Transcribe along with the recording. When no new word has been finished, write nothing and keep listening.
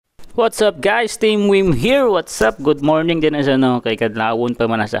What's up guys? Team Wim here. What's up? Good morning din na siya, no? Kay kadlawon pa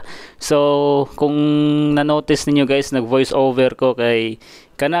man na siya. So, kung na-notice ninyo guys, nag-voice over ko kay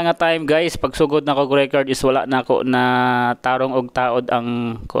kana nga time guys, pagsugod na ko record is wala na ako na tarong og taod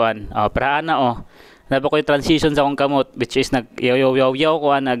ang kuan. Praana Naba ko yung transition sa akong kamot which is nag-yaw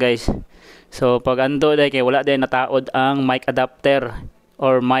kuan na guys. So, pag ando dahil kay wala din nataod ang mic adapter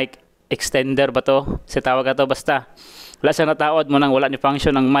or mic extender ba to? Si tawag ato basta. Wala siya nataod mo nang wala ni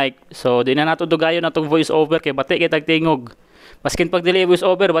function ng mic. So di na nato dugayon natong voice over kay bati kay tagtingog. Maskin pag dili voice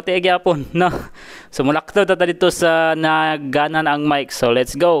over bati gyapon, no. So mulaktaw ta dito sa nagana na ang mic. So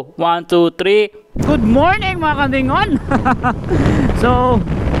let's go. 1 2 3. Good morning mga kandingon. So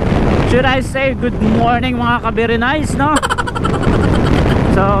should I say good morning mga ka-very nice, no?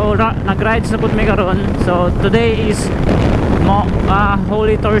 So nag-rides na pud mi karon. So today is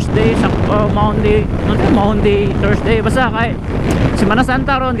Holy Thursday, Monday, Thursday, basta kay Semana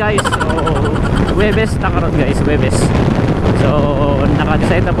Santa ron guys. So Huwebes na karon guys, Huwebes. So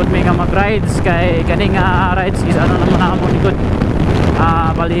naka-decide na pud mi nga mag-rides kay kaning rides is ano naman namon good.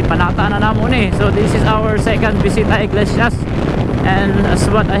 Bali panata na namon eh. So this is our second Visita Eglesia. And as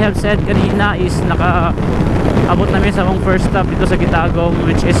what I have said kanina is abot namin sa mong first stop dito sa Gitagom,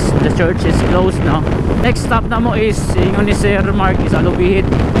 which is the church is closed, no? Next stop na mo is ingon ni Sir Mark is Alubihid.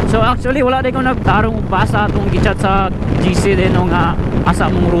 So actually wala din ko nagtarong basa atong gichat sa GC din nung asa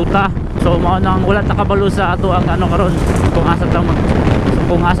mong ruta. So mao nang wala nakabalo sa ato ang ano karon kung asa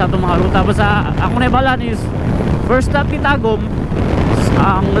tong mga ruta. Basta ako na balan is first stop Gitagom,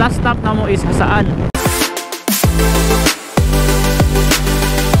 ang last stop na mo is Hasaan.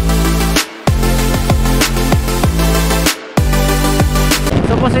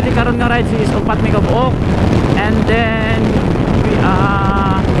 Supposedly karon nga rides is upat mi kabuok, and then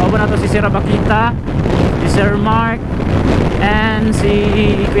na to si Sir Bakita, si Sir Mark, and si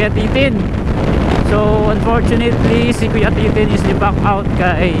Kuya Titin. So unfortunately si Kuya Titin is di back out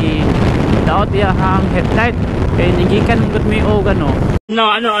kay daot iyang headlight kay nigikan gud mi og ano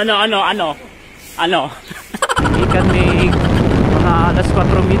nigikan mi mga alas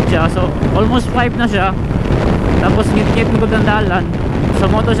 4:30, so almost 5 na siya. Tapos ngit-ngit mo gud ang dalan. Sa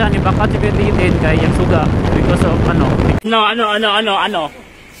moto siya ni baka tipitin kay yung suga because of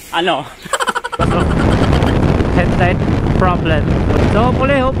headlight problem. So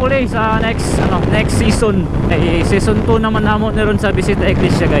hopefully sa next season season 2 naman namon ni ron sa Visita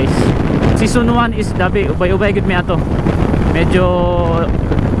Eglesia guys. Season 1 is dabi ubay-ubay gud mi ato. Medyo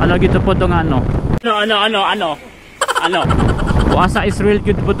gito po tong Wasa is real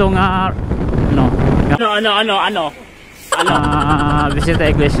good po tong Visita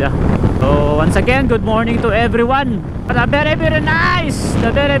Eglesia. So once again, good morning to everyone. The very nice,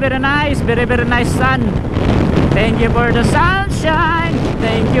 very nice sun. Thank you for the sunshine,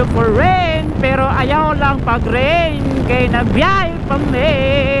 thank you for rain, pero ayaw lang pag rain kay nagbiyahe pa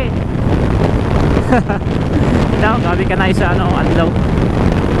me. Daw gabi ka na isa adlaw.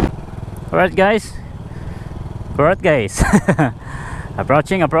 Alright guys,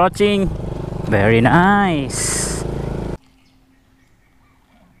 approaching, very nice.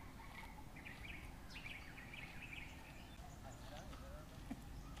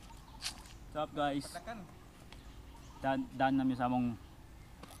 What's up guys? Dan namin sa among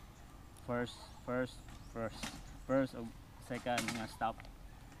first o second nga stop.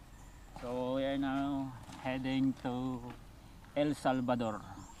 So we are now heading to El Salvador.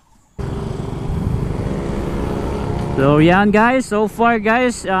 So yan guys, so far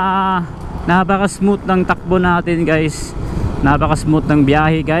guys napaka-smooth ng takbo natin guys. Napaka-smooth ng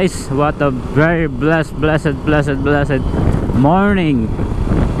biyahe guys. What a very blessed morning.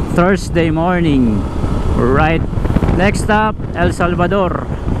 Thursday morning, right? Next stop El Salvador.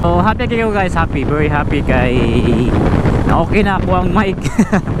 So happy kayo guys, very happy kay na okay na ako ang mic.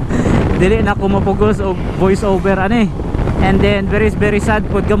 Dili na ako mapugos og voice over and then very sad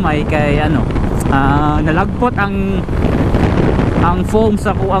pod gamay kay nalagpot ang foam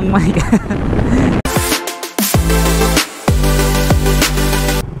sa kuang mic.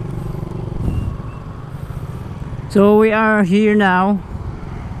 So we are here now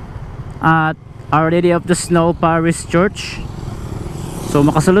at Our Lady of the Snow Parish Church. So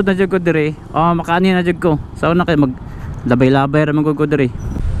makasulod na jud ko dire. Makaani na jud ko. So na kay maglabay-labay ra man ko dire.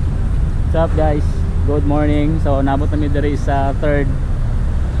 What's up guys? Good morning. So nabot na mi dire sa third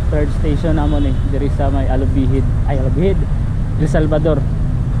station namon dire sa may Alubihid, El Salvador.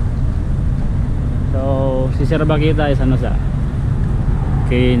 So si Sir Bakita is sa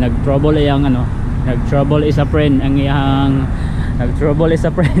kay nag-trouble is a friend ang iyang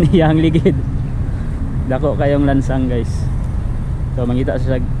iyang ligid. Dako kayong lansang guys. So mangita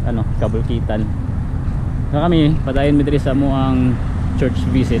sa ano kabulkitan. So kami padayon mi diri sa amuang church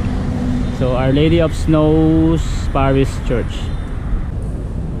visit. So Our Lady of Snows Parish Church.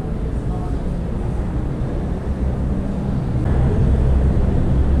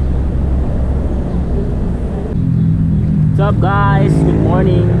 What's up guys? Good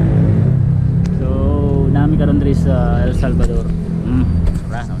morning. So nami karon diri sa El Salvador.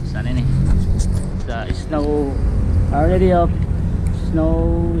 Saan ini? Sa Snow Our Lady of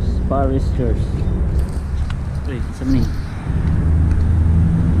Snows Parish Church. Uy, saan ni?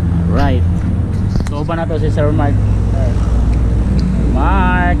 Right. So pa na to si Sir Mark.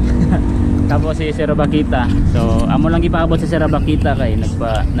 Mark. Tapos si Sir Bakita. So amo lang gipaabot si Sir Bakita kay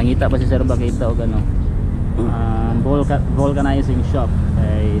nangita pa si Sir Bakita og ano. Vulcanizing shop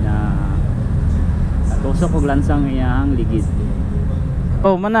kay na tusok og lansang iyang ligid.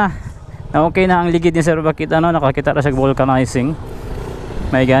 Oh mana na okay na ang ligid ni Sir Bakita no, nakakita na sa vulcanizing.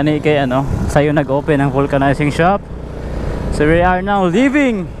 May gani kay ano sayo nag-open ang vulcanizing shop. So we are now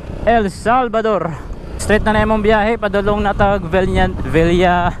leaving El Salvador. Straight na imong biyahe padulong na tag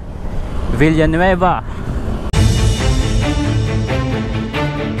Villanueva.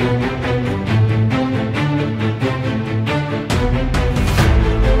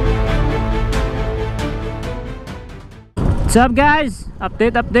 What's up guys?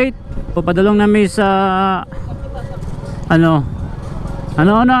 Update. Papadulong namin sa ano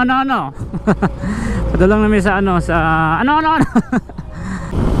padulong namin sa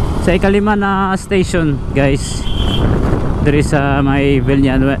sa ikalima na station guys. Diri sa may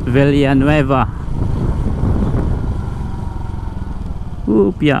Villanueva.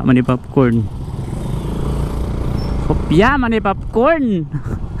 Upya man ni popcorn.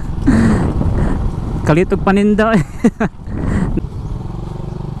 Kalitog paninda.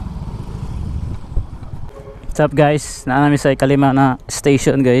 What's up guys? Naanami sa ikalima na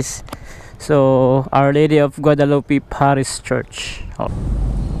station guys. So Our Lady of Guadalupe Parish Church.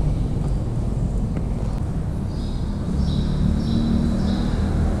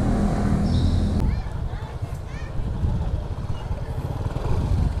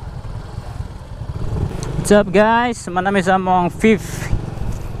 What's up guys? Manami sa among 5th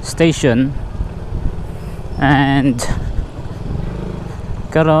station. And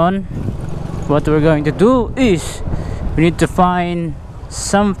karon what we're going to do is we need to find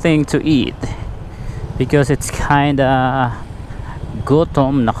something to eat because it's kinda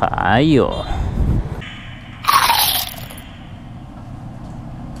gutom na kaayo.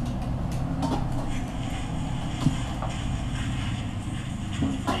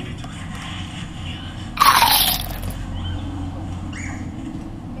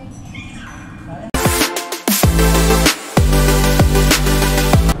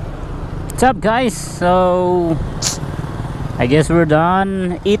 What's up guys? So I guess we're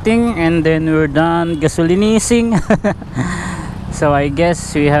done eating and then we're done gasolinising. So I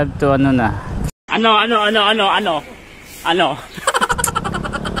guess we have to ano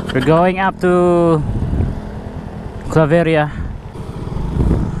we're going up to Claveria.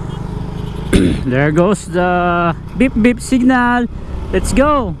 There goes the beep beep signal. Let's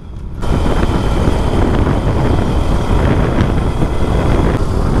go.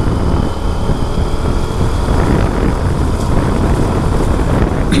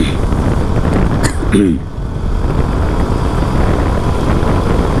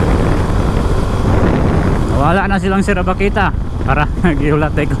 Wala na silang Sir Bakita para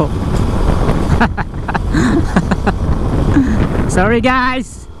nagiulat ko. Sorry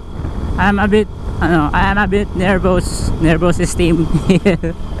guys, I'm a bit nervous steam.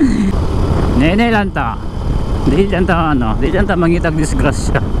 Nene lang ta. Di lang ta mangitag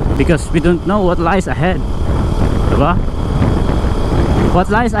disgrasya because we don't know what lies ahead. Diba? What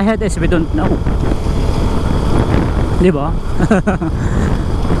lies ahead is we don't know. Diba?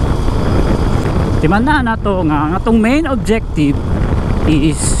 Timanda na to nga atong main objective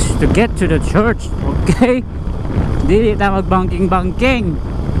is to get to the church. Okay? Dili ta magbangking.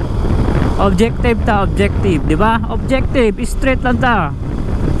 Objective, diba? Objective, straight lang ta.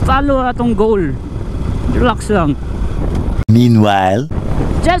 Follow atong goal. Relax lang. Meanwhile,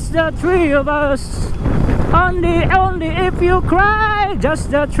 just the three of us. Only if you cry. Just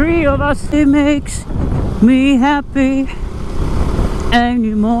the three of us. It makes me happy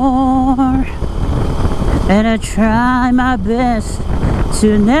anymore. And I try my best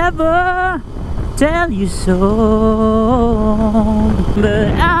to never tell you so,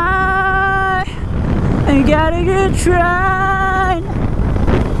 but I gotta keep trying,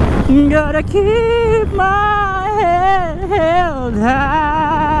 gotta keep my head held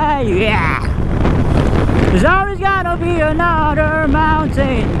high. Yeah. There's always gonna be another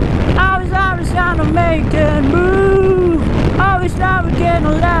mountain. Always gonna make it move. Always never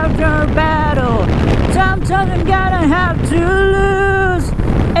gonna left your battle. Sometimes I'm gonna have to lose.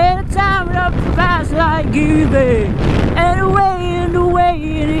 Anytime up fast like giving. Anyway, in the way,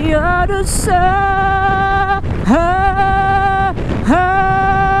 in the other side.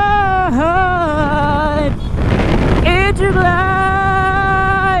 It's a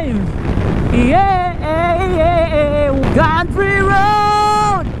climb. Yeah, country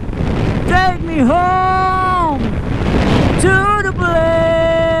road, take me home to the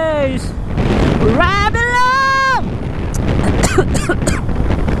place where I belong.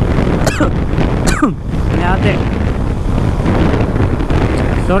 Ate.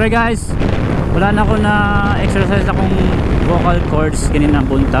 Sorry guys, wala na ako na exercise akong vocal cords kanina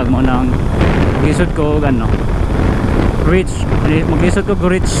buntag mo nang magisod ko gano magisod ko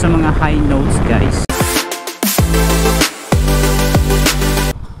reach sa mga high notes guys.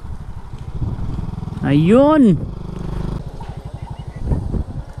 Ayun.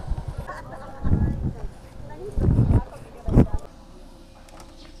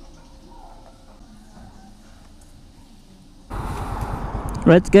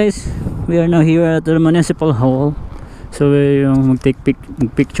 Right guys, we are now here at the municipal hall. So yung mag-take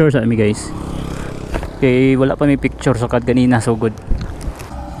picture sa amin guys. Okay, wala pa may picture so kad ganina so good.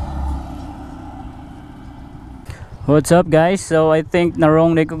 What's up guys? So I think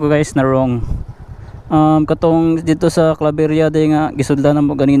narong na ko guys, narong. Katong dito sa Claveria day nga gisudlan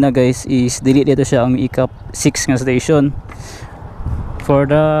mo ganina guys is dili dito siya ang ikap 6 nga station. For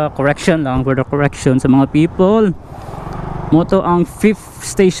the correction sa mga people. Moto ang 5th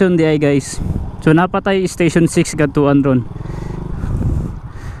station di ay guys. So napatay station 6 kadtuan ron.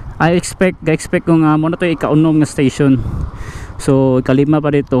 I expect ko nga mo na to ikaunom nga station. So ikalima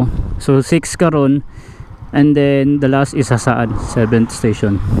pa dito. So 6 karon and then the last is saan 7th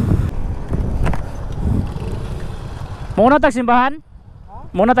station. Muna tag simbahan?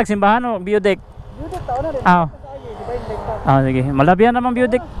 Muna tag simbahan o biodek? Biodek taon na rin. Sige. Malabihan naman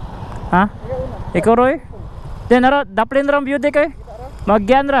biodek. Ha? Ikaw Roy? Then naro daplin ram biodek eh.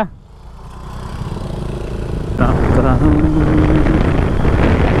 Magyan ra.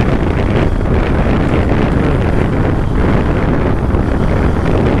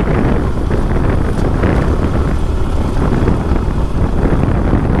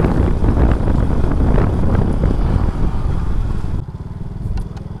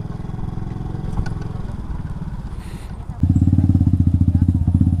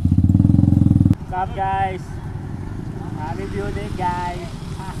 What's up guys? Happy beauty guys.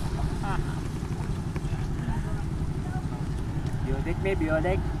 Biodik me,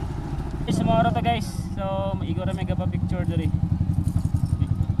 biodik. Tomorrow to guys. So maigo ra may gaba picture diri.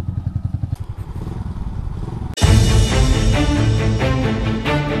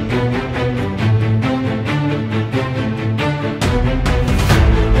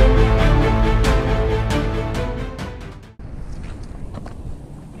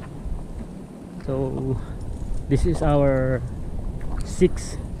 So this is our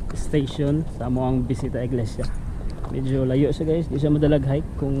 6th station sa amoang Visita Eglesia. Medyo layo siya guys, di siya madalag hike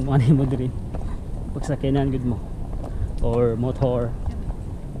kung manay mo diri pagsakinan gud mo or motor.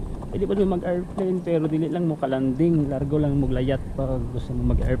 Pwede pa mag airplane pero dili lang mo kalanding, largo lang mo layat pag gusto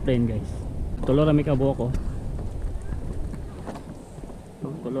mo mag airplane guys. Tulo ra mi kabo ko.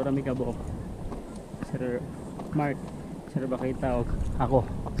 Tulo ra mi kabo ko. Sir Mark, sir Bakita og ako.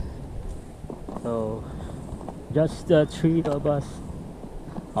 So just the three of us.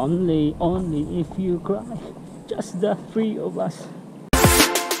 Only if you cry. Just the three of us.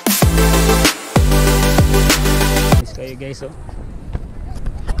 Nice kayo guys oh.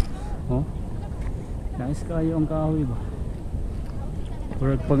 Oh. Nice kayo ang kahoy ba?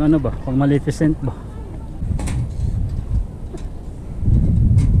 Or pang ano ba? Pang Maleficent ba?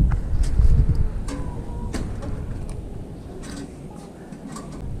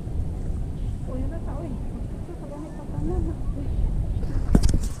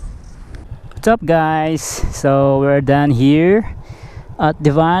 What's up guys? So we're done here at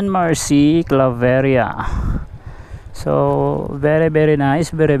Divine Mercy Claveria. So very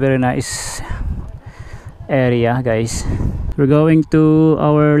nice, very nice area guys. We're going to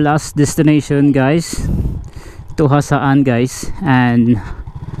our last destination guys, to Hasaan guys, and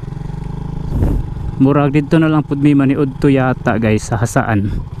murag dito na lang pud mi maniud to yata guys sa Hasaan.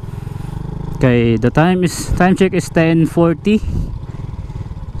 Okay, the time check is 10:40.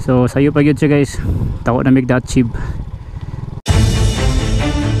 So sayo pa gyud siya guys, tako na mig achieve.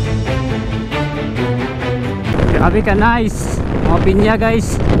 Grabe ka nice mga pinya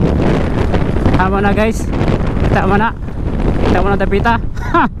guys. Tama na guys. Tama na. Tama na dapita.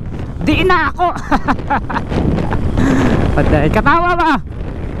 Ha! Di na ako. Patay. Katawa ba?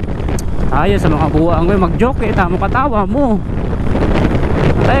 Tayo sa mga buwang ko mag-joke eh. Tama katawa mo.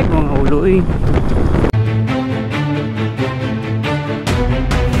 Patay ko mga ulo eh.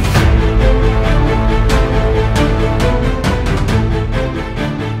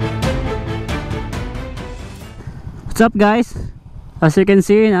 What's up guys? As you can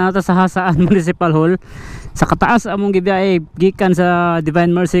see, nata sa Hasaan Municipal Hall. Sa kataas among gibiyahe gikan sa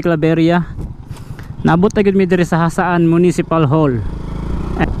Divine Mercy Claveria. Nabot na gid mi diri sa Hasaan Municipal Hall.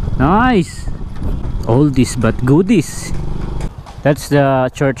 Nice. Oldies but goodies. That's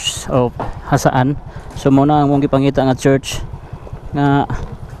the church of Hasaan. So muna among gipangita nga church nga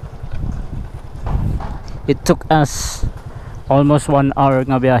it took us almost 1 hour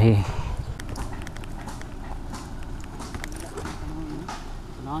nga biyahe.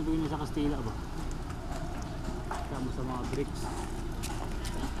 Gawin mo sa Kastila ba? Tama sa mga bricks.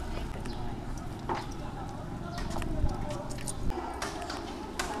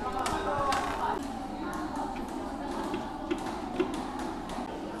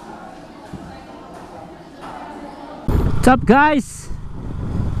 What's up guys?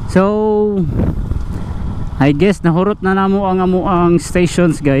 So I guess nahurot na namo ang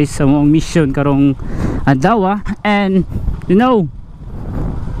stations guys sa among mission karong adlaw, and you know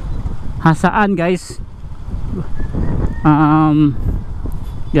Hasaan guys,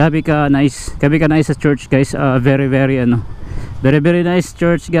 gabi ka nice sa church guys. Very very nice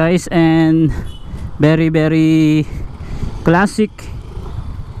church guys, and very classic,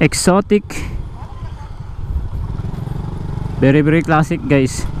 exotic, very classic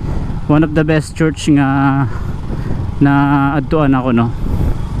guys. One of the best church nga na adtuan ako, no.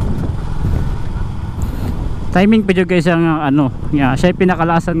 Timing pa dyan guys ang nga, siya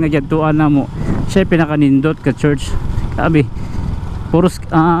pinakalasan nga dyan na mo, siya pinakanindot ka church. Sabi puros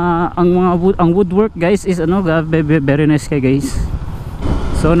ang woodwork guys is very nice kay guys.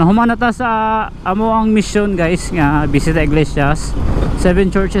 So nahuman na ta sa amo ang mission guys nga Visita Eglesias. 7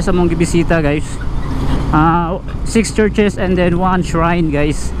 churches among gibisita guys, 6 churches and then 1 shrine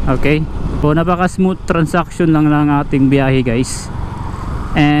guys. Okay, so napaka smooth transaction lang ating biyahe guys.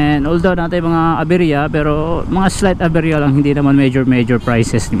 And although natin mga aberya, pero mga slight aberya lang, hindi naman major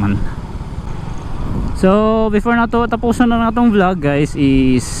prices naman. So before na to tapusan na natong vlog guys,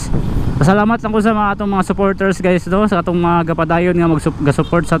 is pasalamat lang ko sa mga atong mga supporters guys, no, sa atong mga gapadayon nga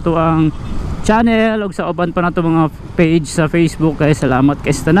mag-support sa to ang channel ug sa uban pa nato mga page sa Facebook guys. Salamat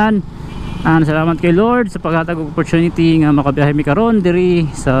kay tanan, and salamat kay Lord sa paghatag og opportunity nga makabiyahe mi karon diri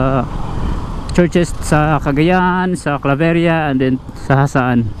sa churches sa Cagayan, sa Claveria, and then sa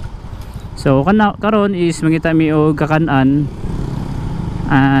Hasaan. So karon is mangita mi og kakanan,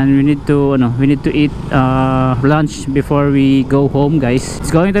 and we need to eat lunch before we go home guys.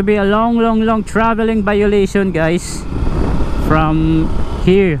 It's going to be a long traveling violation guys, from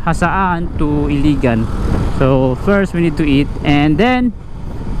here Hasaan to Iligan. So first we need to eat, and then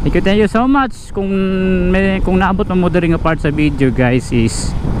thank you so much kung naabot mo diri nga part sa video guys,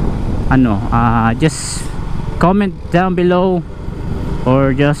 is just comment down below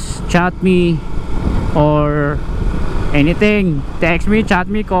or just chat me or anything, text me,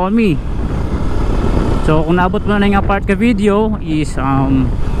 chat me, call me. So kung naabot mo na nga part ka video is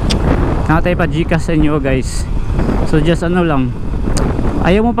natay pa Gcash sa inyo guys. So just lang,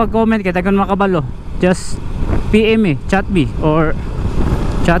 ayaw mo pag comment kaya tagan makabalo, just PM me, chat me, or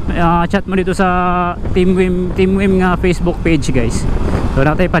chat mo dito sa Team Wim nga Facebook page guys. So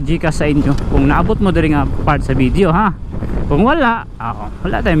natay pa Gcash sa inyo kung naabot mo diri nga part sa video, ha. Kung wala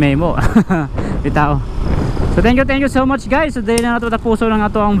tayong memo. Bitaw. So thank you so much guys. So dili na nato tapuso ng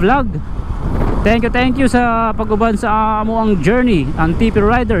ato ang vlog. Thank you sa pag-uban sa amo ang journey ang TP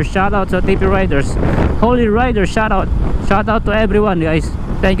Riders. Shout out sa TP Riders, Holy Riders. Shout out to everyone guys.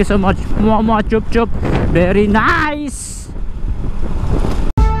 Thank you so much. Chup very nice.